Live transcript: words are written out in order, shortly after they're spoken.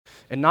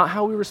and not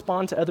how we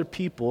respond to other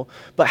people,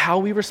 but how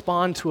we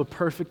respond to a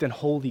perfect and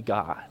holy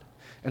God.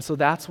 And so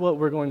that's what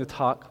we're going to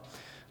talk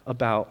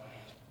about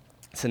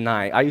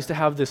tonight. I used to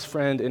have this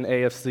friend in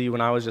AFC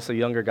when I was just a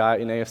younger guy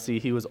in AFC.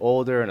 He was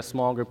older and a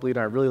small group leader.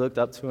 I really looked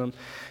up to him.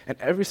 And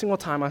every single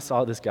time I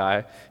saw this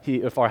guy,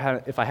 if I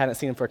hadn't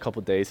seen him for a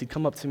couple days, he'd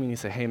come up to me and he'd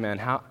say, "Hey man,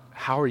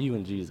 how are you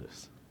in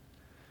Jesus?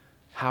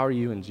 How are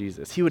you in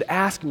Jesus?" He would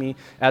ask me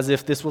as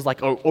if this was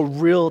like a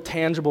real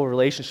tangible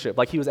relationship.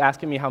 Like he was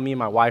asking me how me and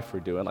my wife were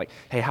doing. Like,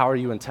 "Hey, how are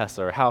you and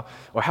Tessa?" Or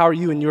how are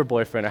you and your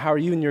boyfriend? Or how are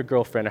you and your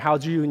girlfriend? Or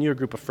how's you and your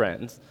group of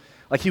friends?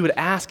 Like he would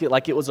ask it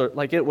like it was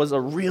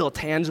a real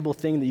tangible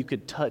thing that you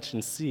could touch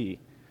and see.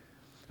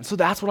 And so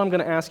that's what I'm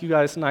going to ask you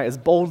guys tonight. As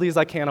boldly as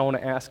I can, I want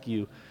to ask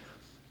you,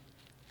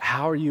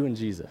 how are you in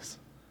Jesus?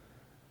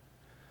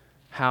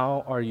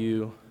 How are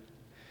you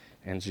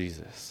in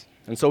Jesus?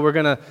 And so we're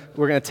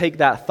gonna take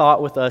that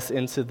thought with us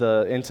into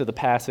the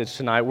passage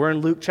tonight. We're in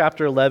Luke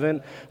chapter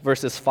 11,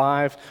 verses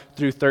 5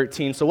 through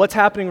 13. So what's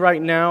happening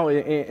right now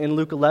in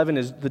Luke 11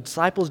 is the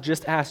disciples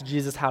just asked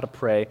Jesus how to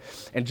pray,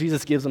 and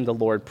Jesus gives them the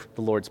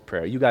Lord's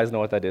Prayer. You guys know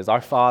what that is.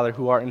 Our Father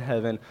who art in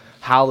heaven,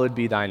 hallowed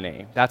be thy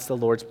name. That's the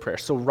Lord's Prayer.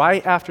 So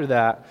right after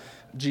that,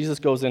 Jesus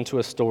goes into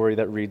a story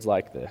that reads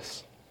like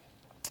this.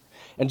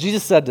 And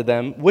Jesus said to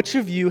them, "Which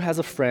of you has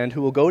a friend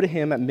who will go to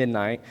him at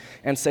midnight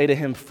and say to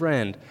him,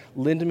 'Friend,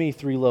 lend me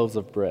 3 loaves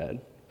of bread?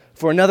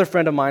 For another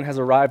friend of mine has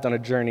arrived on a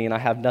journey, and I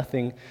have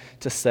nothing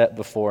to set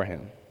before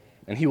him.'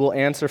 And he will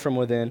answer from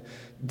within,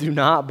 'Do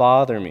not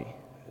bother me.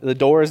 The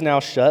door is now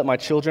shut. My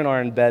children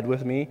are in bed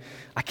with me.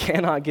 I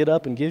cannot get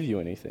up and give you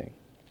anything.'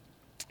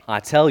 I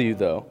tell you,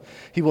 though,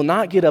 he will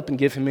not get up and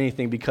give him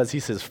anything because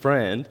he's his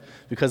friend.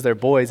 Because they're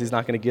boys, he's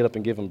not going to get up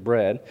and give him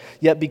bread.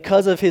 Yet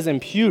because of his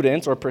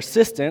impudence or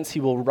persistence,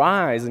 he will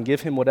rise and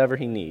give him whatever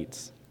he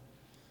needs.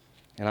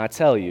 And I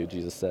tell you,"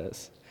 Jesus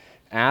says,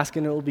 "ask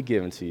and it will be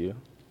given to you.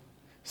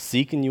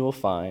 Seek and you will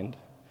find.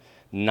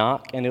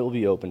 Knock and it will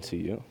be opened to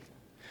you.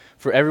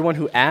 For everyone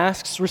who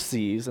asks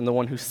receives, and the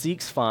one who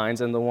seeks finds,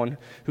 and the one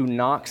who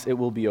knocks it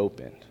will be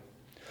opened.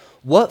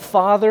 What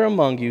father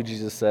among you,"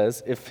 Jesus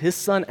says, "if his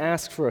son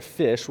asks for a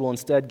fish, will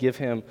instead give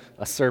him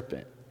a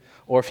serpent?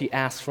 Or if he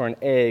asks for an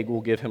egg,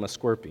 will give him a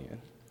scorpion?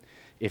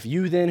 If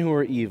you then who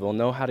are evil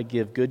know how to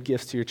give good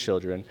gifts to your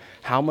children,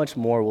 how much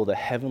more will the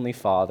heavenly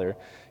Father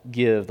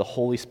give the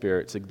Holy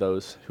Spirit to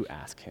those who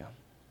ask him?"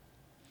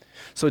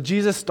 So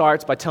Jesus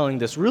starts by telling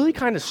this really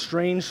kind of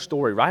strange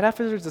story. Right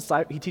after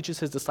he teaches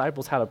his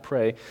disciples how to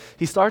pray,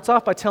 he starts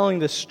off by telling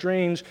this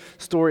strange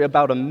story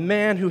about a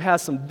man who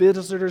has some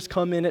visitors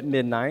come in at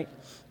midnight,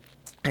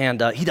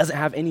 and he doesn't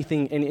have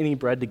any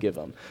bread to give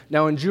them.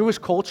 Now, in Jewish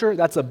culture,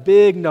 that's a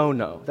big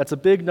no-no. That's a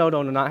big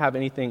no-no to not have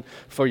anything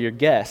for your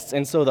guests.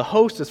 And so the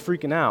host is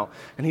freaking out,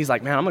 and he's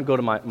like, "Man, I'm going to go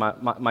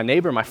to my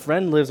neighbor. My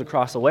friend lives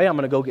across the way. I'm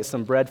going to go get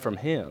some bread from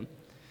him."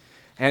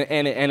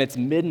 And it's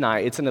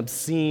midnight. It's an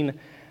obscene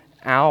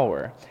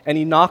hour. And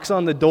he knocks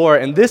on the door,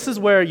 and this is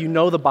where you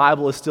know the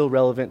Bible is still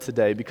relevant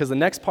today, because the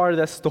next part of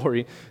that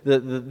story,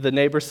 the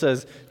neighbor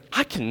says,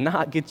 "I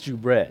cannot get you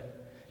bread.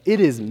 It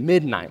is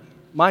midnight.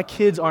 My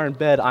kids are in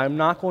bed. I'm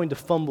not going to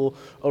fumble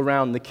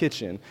around the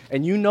kitchen."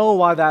 And you know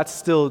why that's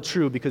still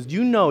true, because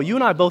you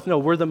and I both know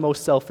we're the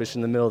most selfish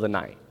in the middle of the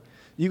night.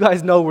 You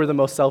guys know we're the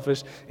most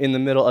selfish in the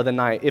middle of the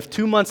night. If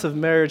 2 months of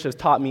marriage has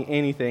taught me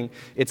anything,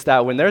 it's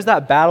that when there's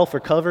that battle for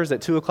covers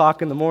at 2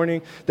 o'clock in the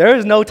morning, there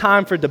is no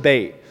time for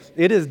debate.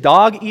 It is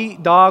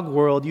dog-eat-dog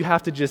world. You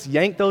have to just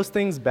yank those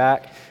things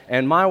back,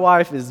 and my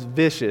wife is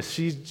vicious.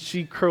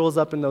 She curls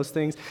up in those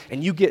things,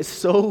 and you get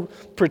so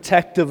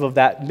protective of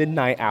that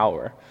midnight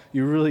hour.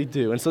 You really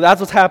do. And so that's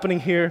what's happening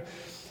here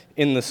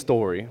in the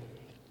story.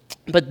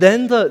 But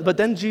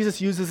then Jesus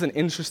uses an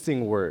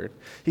interesting word.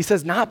 He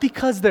says, not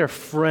because they're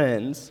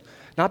friends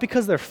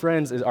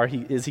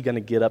is he going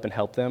to get up and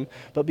help them,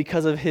 but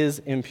because of his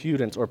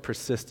impudence or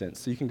persistence.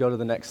 So you can go to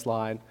the next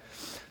slide.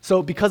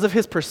 So because of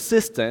his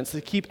persistence, to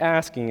keep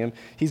asking him,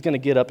 he's going to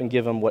get up and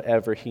give him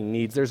whatever he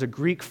needs. There's a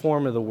Greek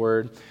form of the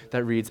word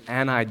that reads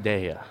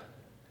anideia.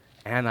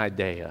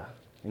 Anideia.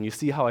 And you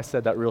see how I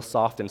said that real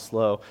soft and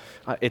slow.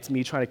 It's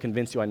me trying to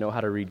convince you I know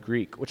how to read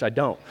Greek, which I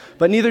don't.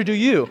 But neither do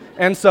you.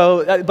 And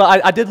so,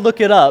 but I did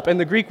look it up. And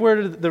the Greek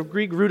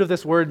root of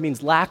this word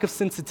means lack of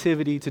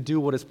sensitivity to do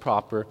what is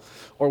proper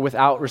or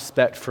without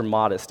respect for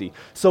modesty.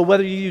 So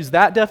whether you use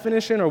that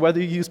definition or whether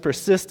you use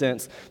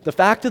persistence, the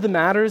fact of the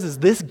matter is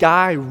this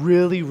guy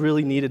really,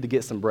 really needed to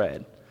get some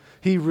bread.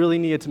 He really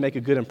needed to make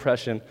a good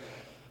impression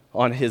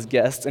on his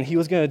guests. And he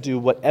was going to do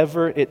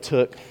whatever it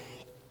took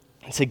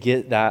to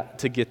get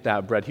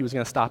that bread. He was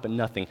going to stop at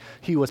nothing.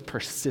 He was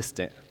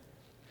persistent.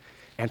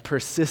 And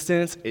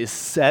persistence is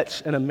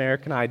such an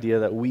American idea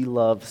that we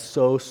love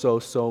so, so,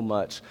 so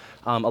much.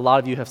 A lot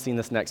of you have seen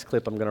this next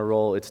clip I'm going to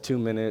roll. It's 2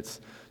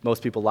 minutes.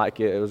 Most people like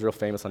it. It was real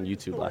famous on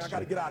YouTube last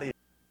year.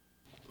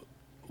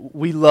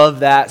 we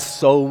love that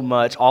so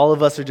much. All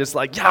of us are just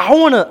like, yeah, I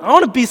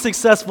want to be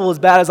successful as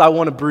bad as I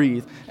want to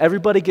breathe.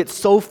 Everybody gets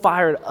so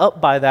fired up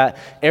by that.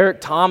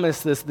 Eric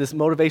Thomas, this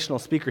motivational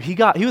speaker, he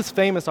was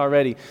famous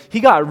already. He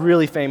got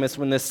really famous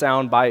when this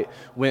soundbite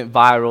went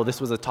viral.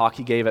 This was a talk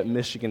he gave at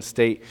Michigan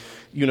State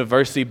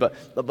University,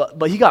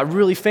 but he got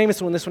really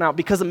famous when this went out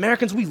because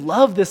Americans, we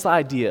love this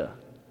idea.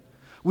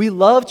 We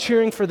love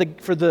cheering for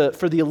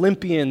the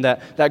Olympian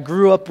that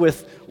grew up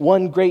with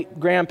one great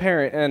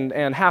grandparent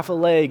and half a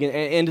leg and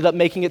ended up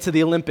making it to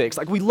the Olympics.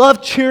 Like, we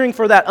love cheering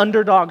for that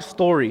underdog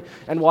story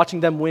and watching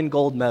them win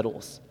gold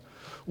medals.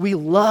 We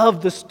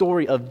love the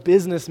story of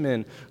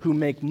businessmen who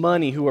make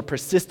money, who are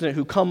persistent,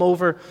 who come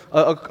over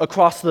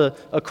across the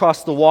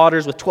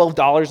waters with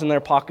 $12 in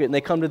their pocket, and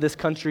they come to this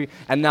country,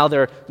 and now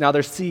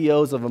they're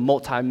CEOs of a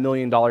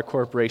multi-million-dollar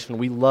corporation.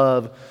 We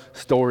love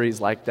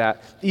stories like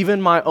that. Even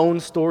my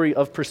own story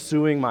of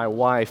pursuing my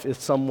wife is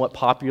somewhat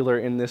popular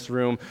in this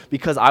room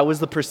because I was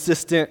the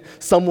persistent,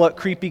 somewhat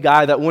creepy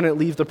guy that wouldn't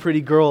leave the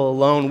pretty girl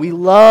alone. We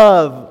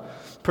love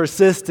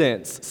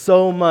persistence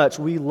so much.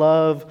 We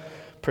love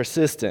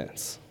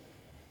persistence.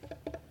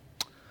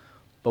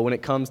 But when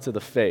it comes to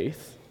the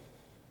faith,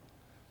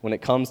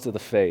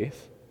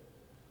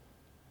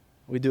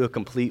 we do a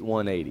complete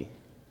 180.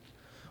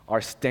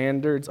 Our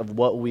standards of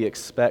what we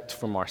expect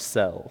from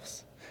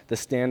ourselves, the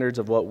standards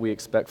of what we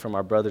expect from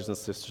our brothers and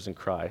sisters in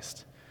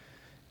Christ,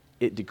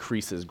 it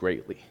decreases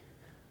greatly.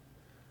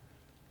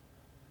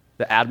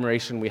 The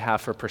admiration we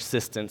have for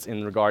persistence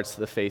in regards to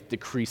the faith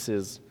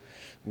decreases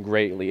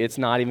greatly. It's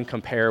not even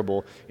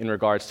comparable in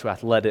regards to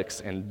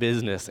athletics and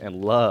business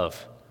and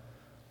love,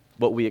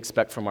 what we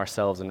expect from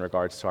ourselves in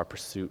regards to our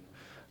pursuit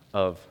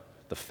of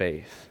the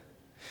faith.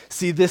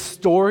 See, this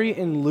story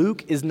in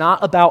Luke is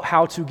not about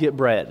how to get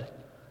bread.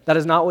 That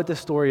is not what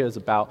this story is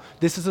about.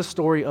 This is a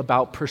story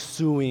about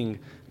pursuing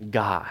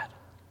God.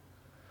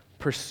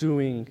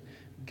 Pursuing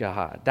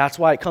God. That's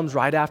why it comes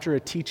right after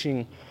a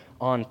teaching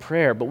on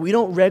prayer. But we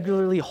don't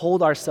regularly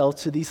hold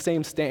ourselves to these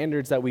same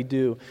standards that we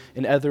do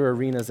in other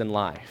arenas in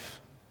life.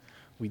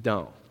 We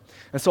don't.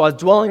 And so I was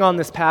dwelling on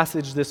this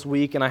passage this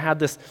week, and I had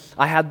this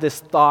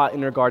thought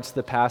in regards to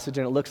the passage,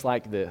 and it looks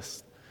like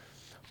this.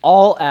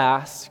 All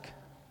ask,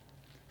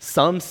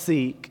 some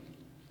seek,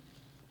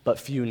 but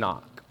few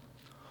knock.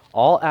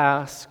 All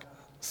ask,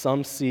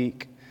 some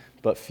seek,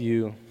 but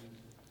few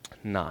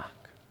knock.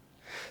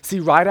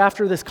 See, right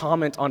after this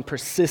comment on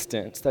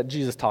persistence that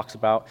Jesus talks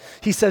about,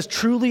 he says,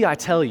 "Truly I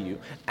tell you,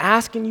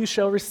 ask and you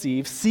shall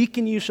receive, seek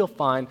and you shall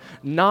find,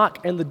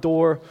 knock and the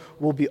door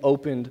will be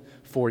opened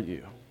for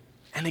you."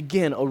 And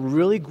again, a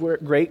really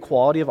great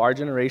quality of our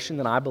generation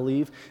that I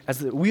believe is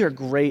that we are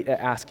great at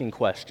asking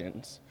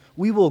questions.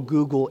 We will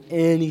Google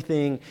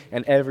anything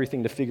and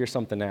everything to figure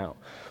something out.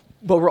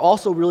 But we're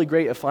also really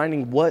great at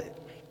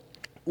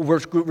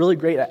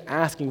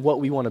asking what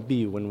we want to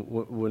be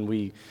when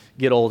we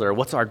get older.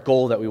 What's our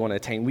goal that we want to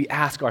attain? We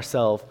ask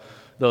ourselves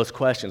those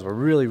questions. We're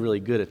really, really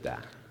good at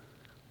that.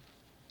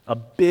 A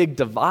big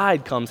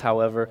divide comes,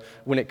 however,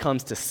 when it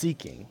comes to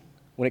seeking.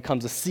 When it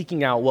comes to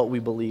seeking out what we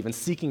believe and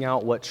seeking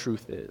out what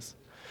truth is.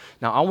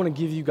 Now, I want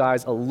to give you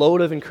guys a load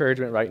of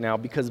encouragement right now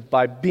because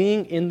by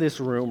being in this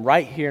room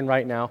right here and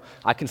right now,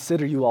 I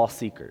consider you all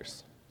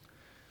seekers.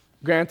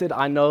 Granted,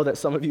 I know that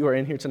some of you are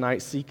in here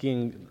tonight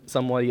seeking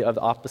somebody of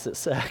the opposite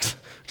sex,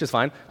 which is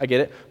fine, I get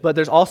it. But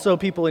there's also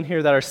people in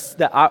here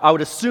that I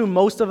would assume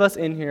most of us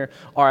in here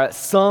are at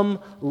some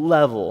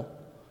level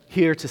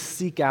here to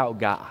seek out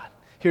God,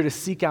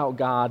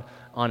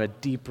 on a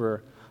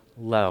deeper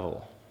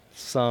level.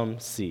 Some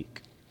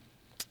seek.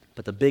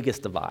 But the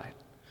biggest divide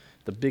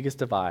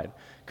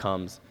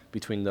comes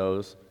between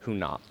those who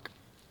knock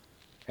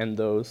and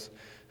those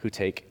who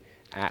take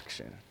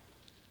action.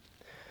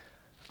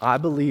 I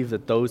believe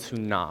that those who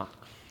knock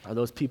are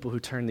those people who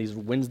turn these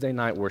Wednesday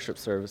night worship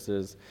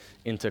services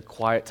into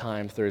quiet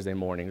time Thursday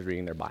mornings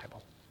reading their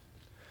Bible.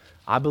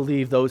 I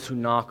believe those who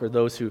knock are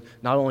those who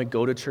not only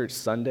go to church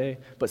Sunday,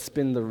 but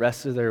spend the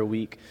rest of their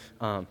week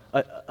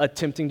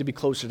attempting to be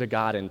closer to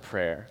God in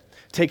prayer,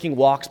 taking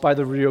walks by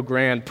the Rio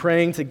Grande,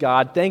 praying to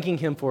God, thanking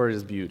Him for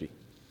His beauty.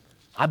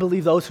 I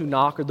believe those who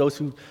knock are those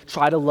who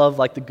try to love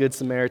like the Good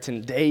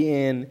Samaritan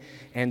day in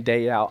and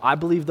day out. I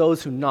believe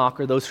those who knock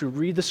are those who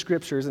read the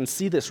Scriptures and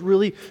see this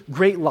really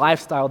great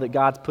lifestyle that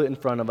God's put in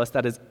front of us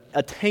that is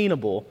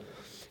attainable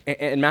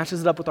and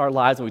matches it up with our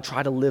lives, and we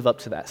try to live up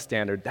to that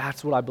standard.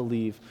 That's what I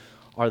believe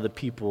are the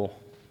people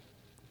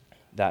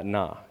that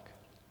knock.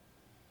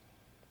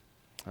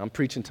 I'm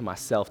preaching to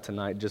myself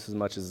tonight just as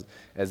much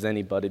as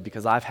anybody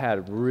because I've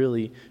had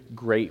really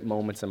great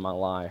moments in my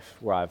life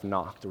where I've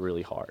knocked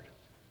really hard.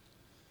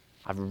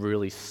 I've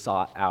really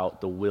sought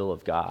out the will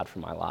of God for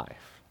my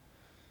life.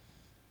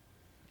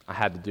 I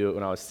had to do it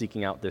when I was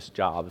seeking out this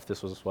job, if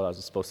this was what I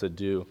was supposed to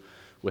do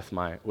with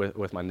my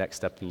next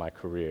step in my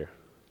career.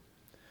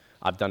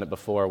 I've done it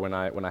before when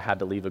I had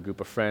to leave a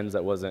group of friends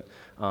that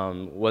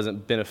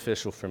wasn't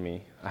beneficial for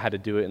me. I had to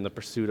do it in the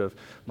pursuit of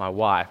my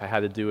wife. I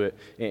had to do it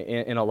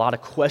in a lot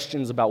of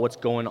questions about what's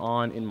going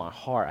on in my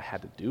heart. I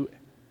had to do it.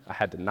 I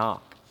had to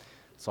knock.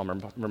 So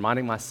I'm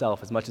reminding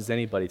myself as much as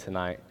anybody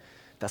tonight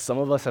that some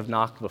of us have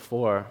knocked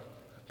before,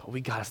 but we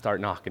got to start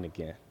knocking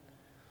again.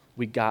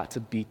 We got to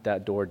beat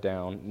that door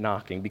down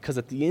knocking, because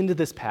at the end of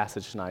this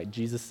passage tonight,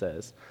 Jesus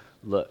says,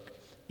 look,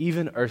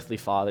 even earthly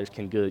fathers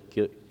can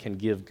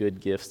give good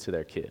gifts to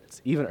their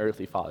kids. Even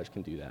earthly fathers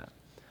can do that.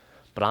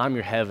 But I'm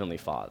your heavenly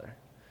Father.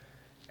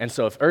 And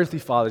so if earthly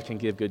fathers can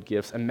give good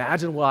gifts,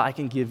 imagine what I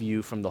can give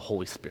you from the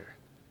Holy Spirit.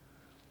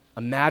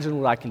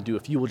 Imagine what I can do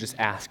if you will just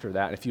ask for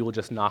that, and if you will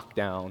just knock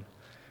down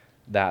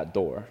that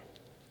door.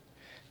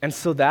 And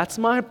so that's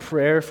my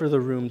prayer for the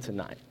room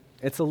tonight.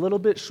 It's a little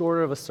bit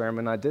shorter of a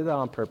sermon. I did that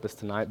on purpose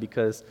tonight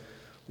because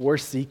we're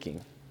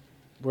seeking.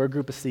 We're a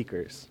group of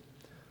seekers.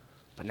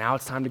 But now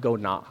it's time to go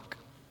knock.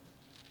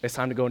 It's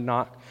time to go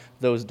knock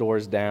those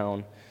doors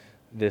down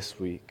this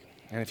week.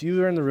 And if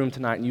you are in the room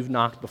tonight and you've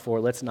knocked before,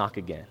 let's knock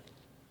again.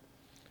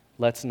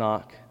 Let's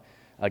knock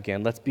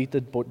again. Let's beat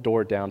the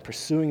door down,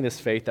 pursuing this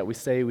faith that we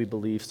say we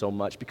believe so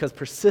much, because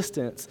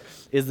persistence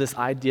is this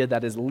idea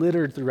that is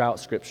littered throughout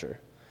Scripture.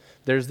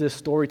 There's this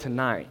story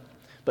tonight,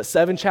 but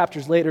 7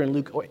 chapters later in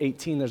Luke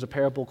 18, there's a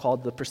parable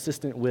called the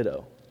persistent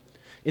widow.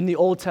 In the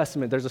Old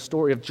Testament, there's a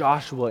story of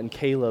Joshua and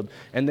Caleb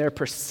and their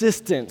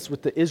persistence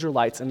with the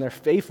Israelites and their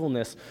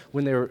faithfulness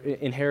when they were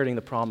inheriting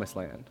the promised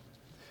land.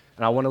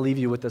 And I want to leave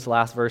you with this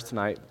last verse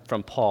tonight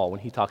from Paul when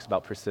he talks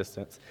about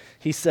persistence.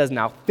 He says,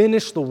 now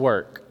finish the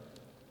work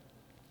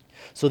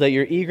so that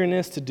your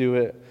eagerness to do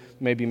it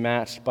may be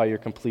matched by your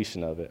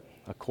completion of it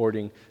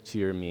according to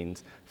your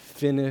means.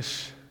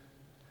 Finish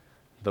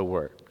the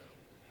work.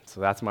 So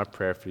that's my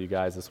prayer for you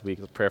guys this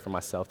week, the prayer for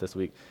myself this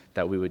week,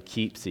 that we would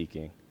keep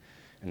seeking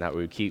and that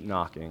we would keep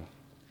knocking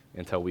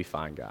until we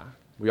find God.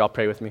 Will you all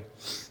pray with me?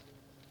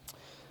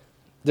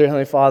 Dear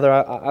Heavenly Father,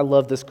 I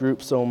love this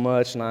group so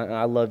much, and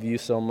I love you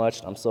so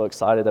much. I'm so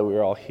excited that we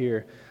are all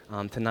here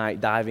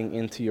tonight diving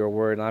into your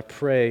word. And I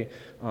pray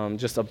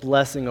just a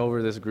blessing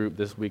over this group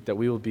this week, that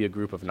we will be a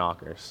group of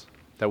knockers,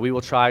 that we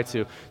will try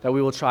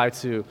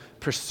to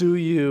pursue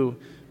you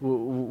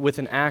with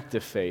an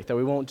active faith, that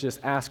we won't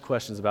just ask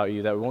questions about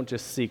you, that we won't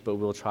just seek, but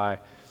we'll try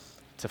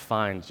to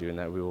find you, and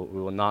that we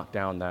will knock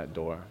down that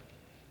door.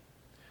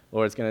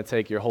 Lord, it's going to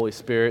take your Holy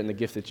Spirit and the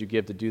gift that you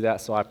give to do that,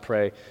 so I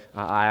pray,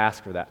 I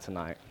ask for that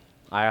tonight.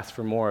 I ask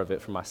for more of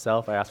it for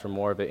myself. I ask for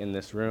more of it in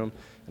this room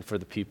and for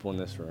the people in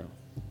this room.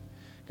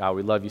 God,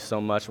 we love you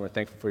so much, and we're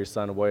thankful for your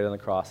Son who waited on the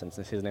cross, and it's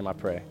in his name I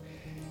pray.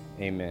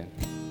 Amen.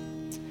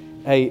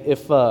 Hey,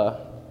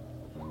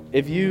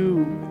 if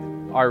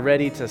you are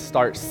ready to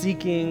start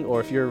seeking,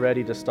 or if you're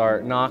ready to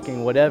start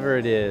knocking, whatever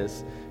it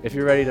is, if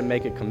you're ready to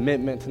make a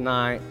commitment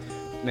tonight,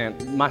 man,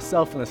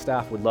 myself and the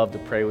staff would love to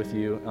pray with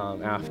you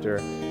after.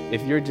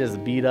 If you're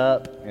just beat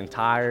up and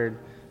tired,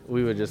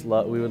 we would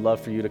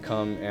love for you to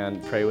come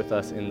and pray with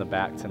us in the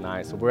back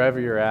tonight. So wherever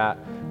you're at,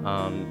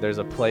 there's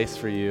a place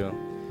for you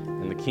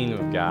in the kingdom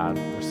of God.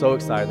 We're so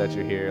excited that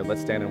you're here. Let's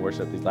stand and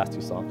worship these last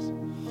 2 songs.